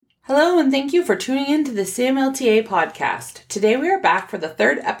Hello, and thank you for tuning in to the CMLTA podcast. Today we are back for the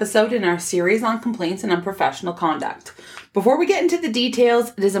third episode in our series on complaints and unprofessional conduct. Before we get into the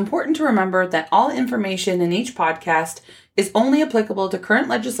details, it is important to remember that all information in each podcast is only applicable to current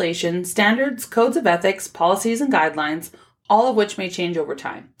legislation, standards, codes of ethics, policies, and guidelines, all of which may change over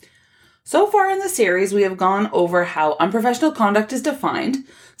time. So far in the series, we have gone over how unprofessional conduct is defined,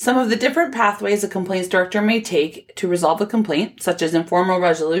 some of the different pathways a complaints director may take to resolve a complaint, such as informal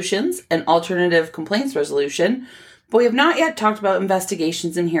resolutions and alternative complaints resolution, but we have not yet talked about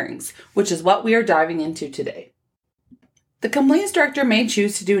investigations and hearings, which is what we are diving into today. The complaints director may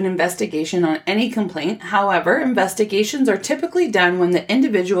choose to do an investigation on any complaint. However, investigations are typically done when the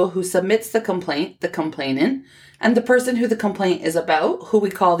individual who submits the complaint, the complainant, and the person who the complaint is about, who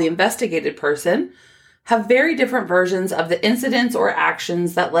we call the investigated person, have very different versions of the incidents or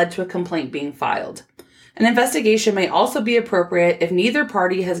actions that led to a complaint being filed. An investigation may also be appropriate if neither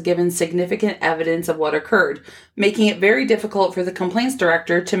party has given significant evidence of what occurred, making it very difficult for the complaints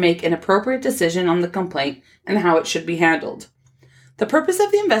director to make an appropriate decision on the complaint and how it should be handled. The purpose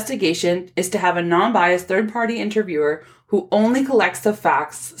of the investigation is to have a non-biased third-party interviewer who only collects the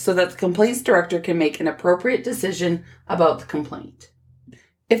facts so that the complaints director can make an appropriate decision about the complaint.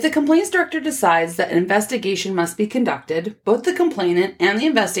 If the complaints director decides that an investigation must be conducted, both the complainant and the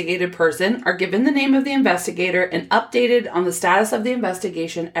investigated person are given the name of the investigator and updated on the status of the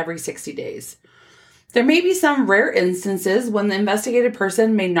investigation every 60 days. There may be some rare instances when the investigated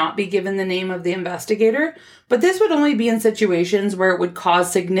person may not be given the name of the investigator, but this would only be in situations where it would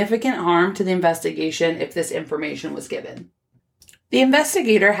cause significant harm to the investigation if this information was given. The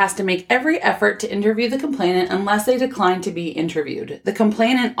investigator has to make every effort to interview the complainant unless they decline to be interviewed. The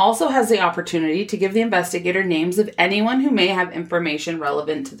complainant also has the opportunity to give the investigator names of anyone who may have information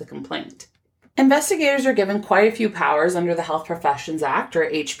relevant to the complaint. Investigators are given quite a few powers under the Health Professions Act, or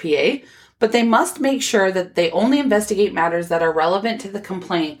HPA, but they must make sure that they only investigate matters that are relevant to the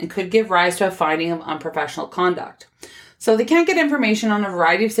complaint and could give rise to a finding of unprofessional conduct. So they can't get information on a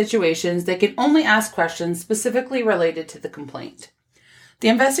variety of situations. They can only ask questions specifically related to the complaint. The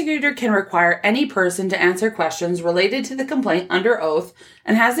investigator can require any person to answer questions related to the complaint under oath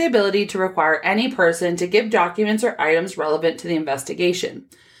and has the ability to require any person to give documents or items relevant to the investigation.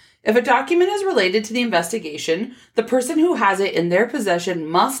 If a document is related to the investigation, the person who has it in their possession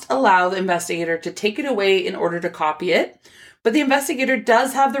must allow the investigator to take it away in order to copy it, but the investigator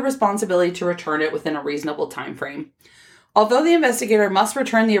does have the responsibility to return it within a reasonable time frame. Although the investigator must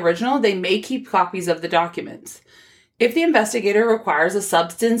return the original, they may keep copies of the documents. If the investigator requires a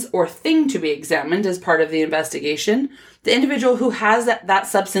substance or thing to be examined as part of the investigation, the individual who has that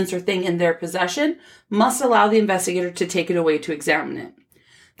substance or thing in their possession must allow the investigator to take it away to examine it.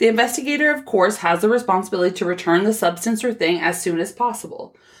 The investigator, of course, has the responsibility to return the substance or thing as soon as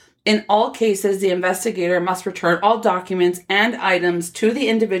possible. In all cases, the investigator must return all documents and items to the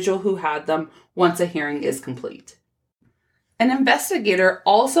individual who had them once a hearing is complete. An investigator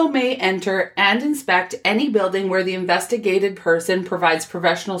also may enter and inspect any building where the investigated person provides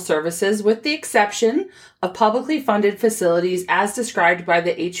professional services, with the exception of publicly funded facilities as described by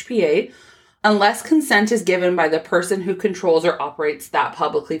the HPA, unless consent is given by the person who controls or operates that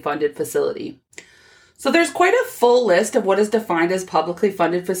publicly funded facility. So there's quite a full list of what is defined as publicly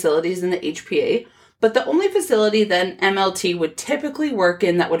funded facilities in the HPA, but the only facility that an MLT would typically work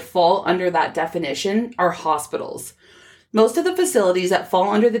in that would fall under that definition are hospitals. Most of the facilities that fall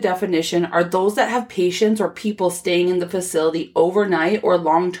under the definition are those that have patients or people staying in the facility overnight or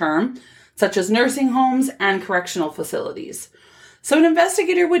long-term, such as nursing homes and correctional facilities. So an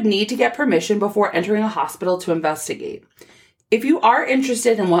investigator would need to get permission before entering a hospital to investigate. If you are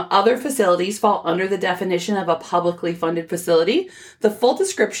interested in what other facilities fall under the definition of a publicly funded facility, the full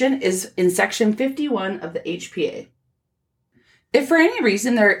description is in Section 51 of the HPA. If for any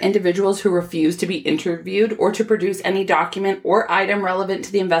reason there are individuals who refuse to be interviewed or to produce any document or item relevant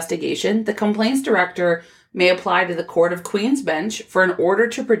to the investigation, the complaints director may apply to the Court of Queen's Bench for an order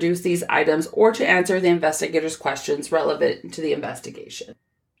to produce these items or to answer the investigator's questions relevant to the investigation.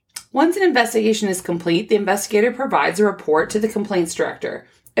 Once an investigation is complete, the investigator provides a report to the complaints director.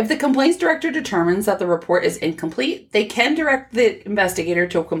 If the complaints director determines that the report is incomplete, they can direct the investigator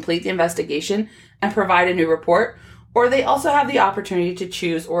to complete the investigation and provide a new report, or they also have the opportunity to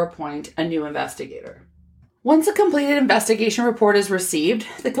choose or appoint a new investigator. Once a completed investigation report is received,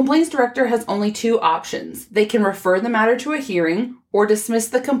 the complaints director has only two options. They can refer the matter to a hearing or dismiss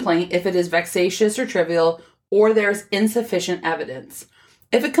the complaint if it is vexatious or trivial or there is insufficient evidence.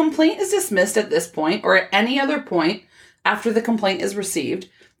 If a complaint is dismissed at this point or at any other point after the complaint is received,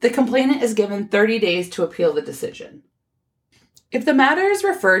 the complainant is given 30 days to appeal the decision. If the matter is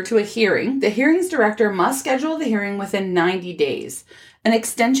referred to a hearing, the hearings director must schedule the hearing within 90 days. An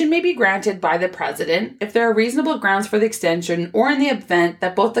extension may be granted by the president if there are reasonable grounds for the extension or in the event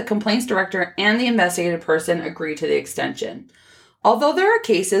that both the complaints director and the investigated person agree to the extension. Although there are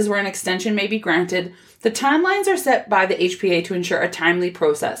cases where an extension may be granted, the timelines are set by the HPA to ensure a timely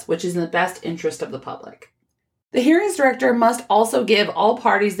process, which is in the best interest of the public. The hearings director must also give all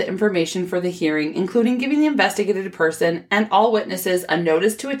parties the information for the hearing, including giving the investigated person and all witnesses a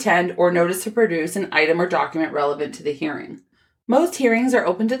notice to attend or notice to produce an item or document relevant to the hearing. Most hearings are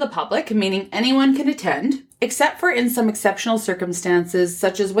open to the public, meaning anyone can attend, except for in some exceptional circumstances,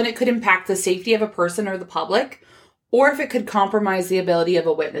 such as when it could impact the safety of a person or the public, or if it could compromise the ability of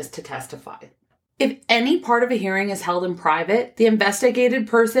a witness to testify. If any part of a hearing is held in private, the investigated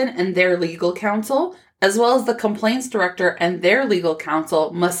person and their legal counsel, as well as the complaints director and their legal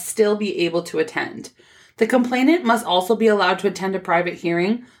counsel, must still be able to attend. The complainant must also be allowed to attend a private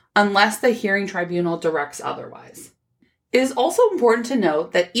hearing unless the hearing tribunal directs otherwise. It is also important to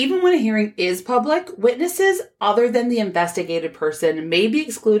note that even when a hearing is public, witnesses other than the investigated person may be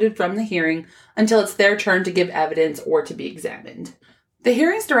excluded from the hearing until it's their turn to give evidence or to be examined. The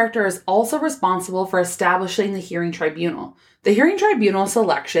hearings director is also responsible for establishing the hearing tribunal. The hearing tribunal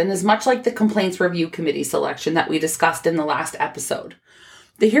selection is much like the complaints review committee selection that we discussed in the last episode.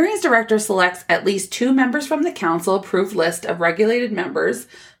 The hearings director selects at least 2 members from the council-approved list of regulated members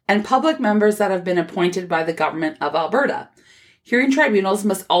and public members that have been appointed by the government of Alberta. Hearing tribunals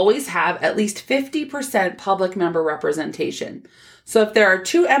must always have at least 50% public member representation. So if there are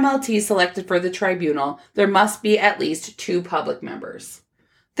 2 MLTs selected for the tribunal, there must be at least 2 public members.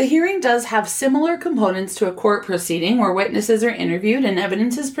 The hearing does have similar components to a court proceeding where witnesses are interviewed and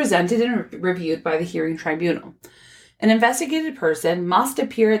evidence is presented and reviewed by the hearing tribunal. An investigated person must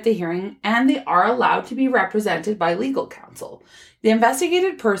appear at the hearing and they are allowed to be represented by legal counsel. The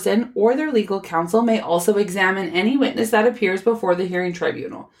investigated person or their legal counsel may also examine any witness that appears before the hearing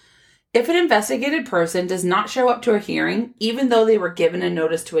tribunal. If an investigated person does not show up to a hearing, even though they were given a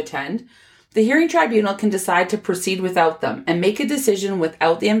notice to attend, the hearing tribunal can decide to proceed without them and make a decision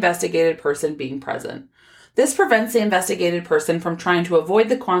without the investigated person being present. This prevents the investigated person from trying to avoid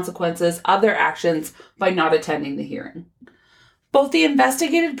the consequences of their actions by not attending the hearing. Both the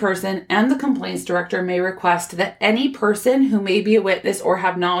investigated person and the complaints director may request that any person who may be a witness or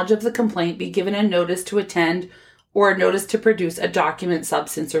have knowledge of the complaint be given a notice to attend or a notice to produce a document,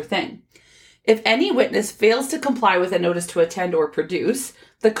 substance, or thing. If any witness fails to comply with a notice to attend or produce,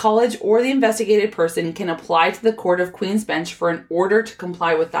 the college or the investigated person can apply to the Court of Queen's Bench for an order to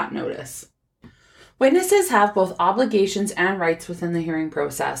comply with that notice. Witnesses have both obligations and rights within the hearing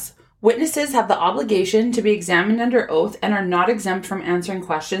process. Witnesses have the obligation to be examined under oath and are not exempt from answering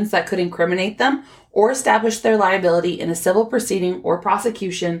questions that could incriminate them or establish their liability in a civil proceeding or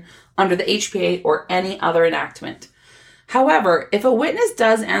prosecution under the HPA or any other enactment. However, if a witness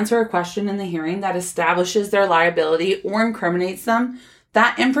does answer a question in the hearing that establishes their liability or incriminates them,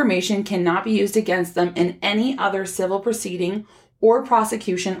 that information cannot be used against them in any other civil proceeding or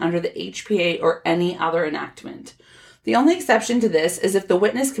prosecution under the HPA or any other enactment. The only exception to this is if the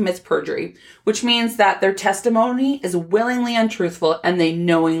witness commits perjury, which means that their testimony is willingly untruthful and they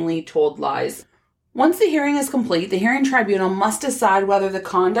knowingly told lies. Once the hearing is complete, the hearing tribunal must decide whether the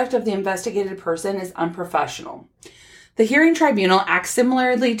conduct of the investigated person is unprofessional. The hearing tribunal acts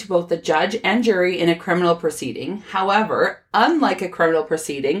similarly to both the judge and jury in a criminal proceeding. However, unlike a criminal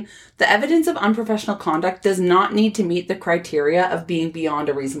proceeding, the evidence of unprofessional conduct does not need to meet the criteria of being beyond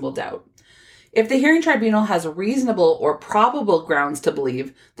a reasonable doubt. If the hearing tribunal has reasonable or probable grounds to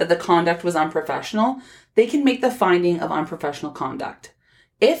believe that the conduct was unprofessional, they can make the finding of unprofessional conduct.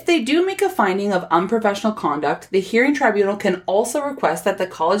 If they do make a finding of unprofessional conduct, the hearing tribunal can also request that the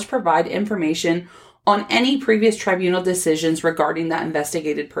college provide information on any previous tribunal decisions regarding that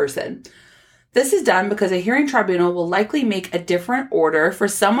investigated person. This is done because a hearing tribunal will likely make a different order for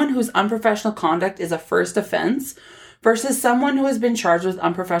someone whose unprofessional conduct is a first offense versus someone who has been charged with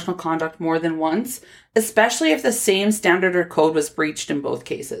unprofessional conduct more than once, especially if the same standard or code was breached in both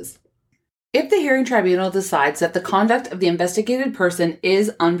cases. If the hearing tribunal decides that the conduct of the investigated person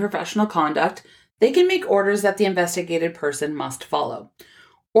is unprofessional conduct, they can make orders that the investigated person must follow.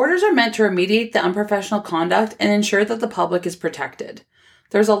 Orders are meant to remediate the unprofessional conduct and ensure that the public is protected.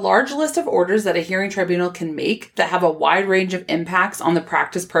 There's a large list of orders that a hearing tribunal can make that have a wide range of impacts on the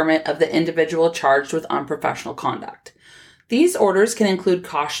practice permit of the individual charged with unprofessional conduct. These orders can include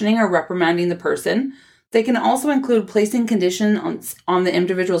cautioning or reprimanding the person. They can also include placing conditions on the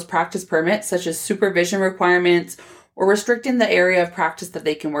individual's practice permit, such as supervision requirements or restricting the area of practice that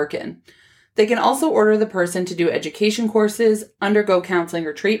they can work in. They can also order the person to do education courses, undergo counseling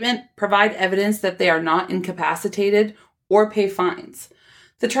or treatment, provide evidence that they are not incapacitated, or pay fines.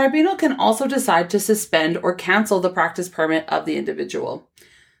 The tribunal can also decide to suspend or cancel the practice permit of the individual.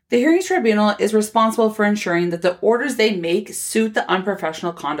 The Hearings Tribunal is responsible for ensuring that the orders they make suit the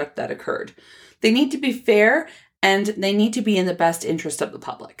unprofessional conduct that occurred. They need to be fair and they need to be in the best interest of the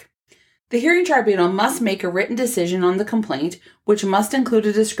public. The hearing tribunal must make a written decision on the complaint, which must include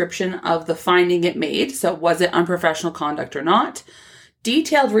a description of the finding it made, so was it unprofessional conduct or not,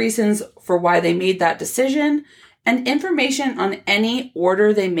 detailed reasons for why they made that decision, and information on any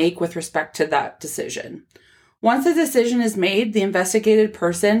order they make with respect to that decision. Once the decision is made, the investigated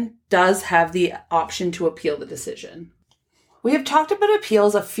person does have the option to appeal the decision. We have talked about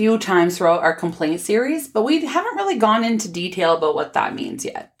appeals a few times throughout our complaint series, but we haven't really gone into detail about what that means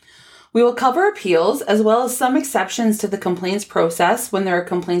yet. We will cover appeals as well as some exceptions to the complaints process when there are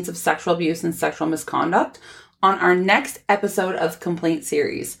complaints of sexual abuse and sexual misconduct on our next episode of complaint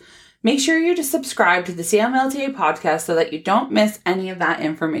series. Make sure you to subscribe to the CMLTA podcast so that you don't miss any of that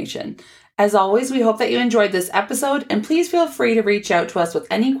information. As always, we hope that you enjoyed this episode, and please feel free to reach out to us with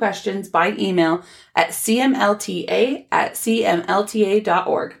any questions by email at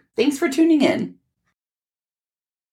cmlta@cmlta.org. Thanks for tuning in.